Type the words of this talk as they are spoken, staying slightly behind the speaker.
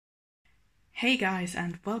Hey guys,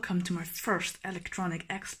 and welcome to my first electronic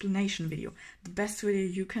explanation video, the best video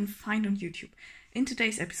you can find on YouTube. In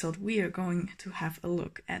today's episode we are going to have a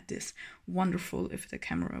look at this wonderful, if the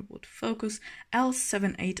camera would focus,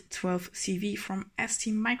 L7812CV from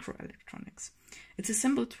ST Microelectronics. It's a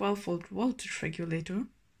simple 12-volt voltage regulator,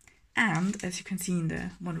 and as you can see in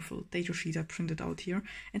the wonderful datasheet I printed out here,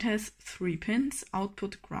 it has 3 pins,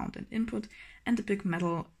 output, ground and input, and the big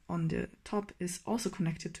metal on the top is also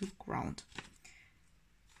connected to ground.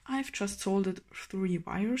 I've just soldered 3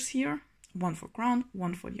 wires here, one for ground,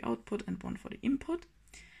 one for the output and one for the input.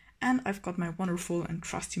 And I've got my wonderful and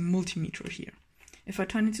trusty multimeter here. If I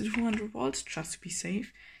turn it to 200 volts, just to be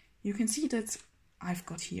safe, you can see that I've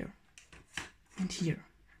got here and here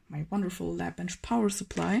my wonderful lab bench power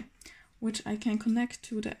supply, which I can connect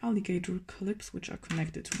to the alligator clips, which are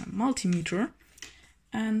connected to my multimeter.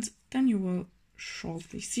 And then you will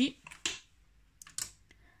shortly see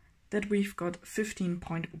that we've got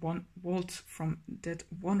 15.1 volts from that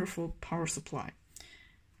wonderful power supply.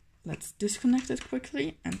 Let's disconnect it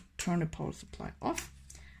quickly and turn the power supply off.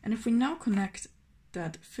 And if we now connect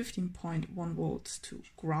that 15.1 volts to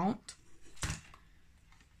ground,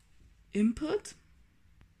 input,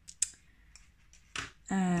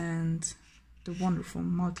 and the wonderful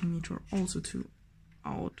multimeter also to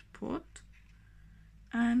output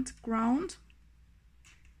and ground,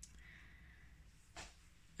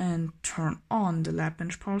 and turn on the lab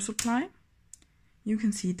bench power supply, you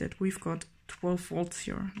can see that we've got 12 volts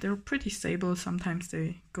here. They're pretty stable, sometimes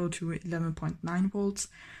they go to 11.9 volts,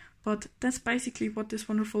 but that's basically what this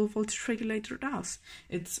wonderful voltage regulator does.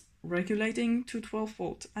 It's regulating to 12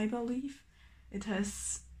 volts, I believe. It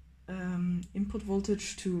has input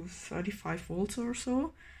voltage to 35 volts or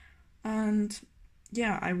so, and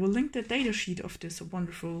yeah, I will link the datasheet of this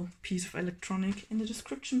wonderful piece of electronic in the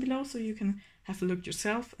description below, so you can have a look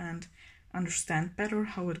yourself and understand better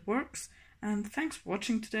how it works. And thanks for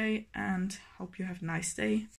watching today, and hope you have a nice day.